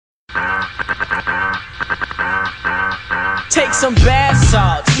Take some bath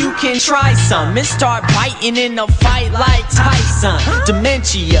salts, you can try some and start biting in a fight like Tyson.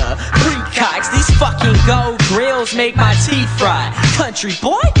 Dementia, praecox, these fucking gold grills make my teeth fry. Country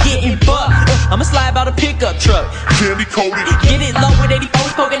boy, getting bucked. I'ma slab out a pickup truck, candy coated, get it low with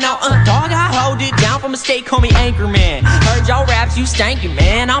 84s poking out. Dog, I hold it down from a state, call me anchorman. Heard y'all raps, you stankin',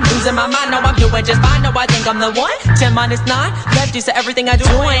 man. I'm losing my mind, no, I'm doing just fine. No, I think I'm the one. 10 minus 9, Lefty, so everything I do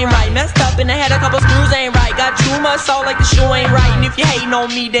ain't right. Messed up in the head, a couple screws ain't right. Got too much soul like the shoe ain't right. And if you hating on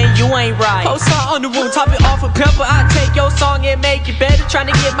me, then you ain't right. Post on the room, top it off with pepper. I take your song and make it better. Trying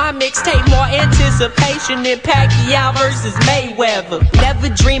to get my mixtape more anticipation than Pacquiao versus Mayweather. Never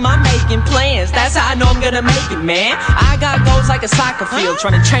dream I'm making plans, that's how I know I'm gonna make it, man. I got goals like a soccer field,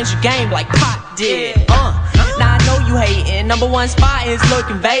 trying to change the game like Pac did. Now I know you hating, number one spot is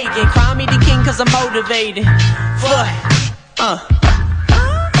looking vacant. Crown me the king cause I'm motivated.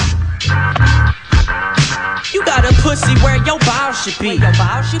 You got a pussy where your bow should be.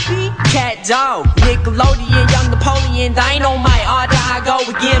 Cat dog, Nickelodeon, young Napoleon, dynamite, all I go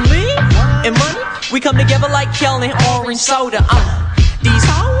again. Me and money, we come together like Kel and orange soda. These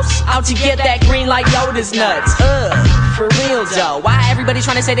hoes out to get that green like Yoda's nuts. For real though, why everybody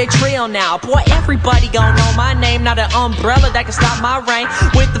trying to say they trill now? Boy, everybody gon' know my name, not an umbrella that can stop my rain.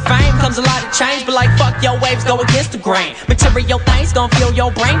 With the fame comes a lot of change, but like fuck your waves, go against the grain. Material things gon' fill your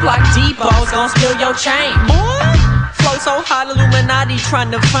brain, block depots gon' spill your chain. Flow so hot, Illuminati trying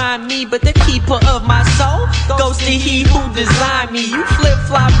to find me, but the keeper of my soul goes to he who designed me. You flip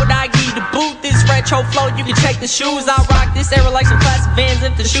flop, but I give the boot. This retro flow, you can check the shoes. I rock this era like some classic Vans.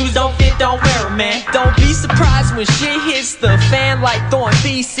 If the shoes don't fit, don't wear them, man. Don't be surprised when shit hits the fan, like throwing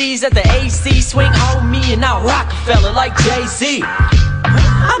BCs at the AC. Swing on me and I'll Rockefeller like Jay-Z.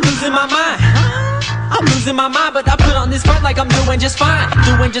 I'm losing my mind. I'm losing my mind, but I put on this front like I'm doing just fine.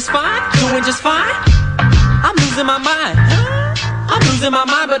 Doing just fine, doing just fine. I'm losing my mind. I'm losing my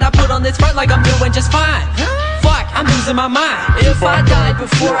mind, but I put on this front like I'm doing just fine. Fuck, I'm losing my mind. If I die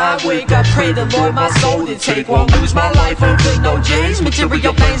before I wake, I pray the Lord my soul to take. Won't lose my life over no J's.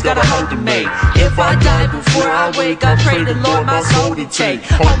 Material things got a hold to me. If I die before I wake, I pray the Lord my soul to take.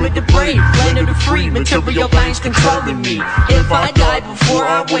 Home with the brave, land of the free. Material things controlling me. If I die before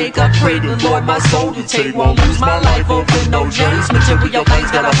I wake, I pray the Lord my soul to take. Won't lose my life over no J's. Material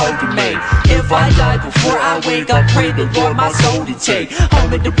things got a hold to me. If I die before I wake, I pray the Lord my soul to take. Home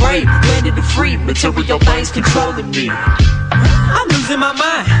with the brave, land of the free. Material things controlling me. I'm losing my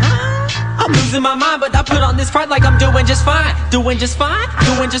mind. I'm losing my mind, but I put on this front like I'm doing just fine. Doing just fine,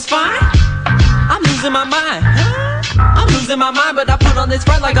 doing just fine. I'm losing my mind. I'm losing my mind, but I put on this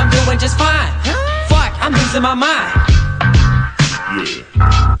front like I'm doing just fine. Fuck, I'm losing my mind.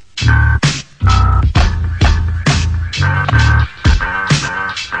 Yeah.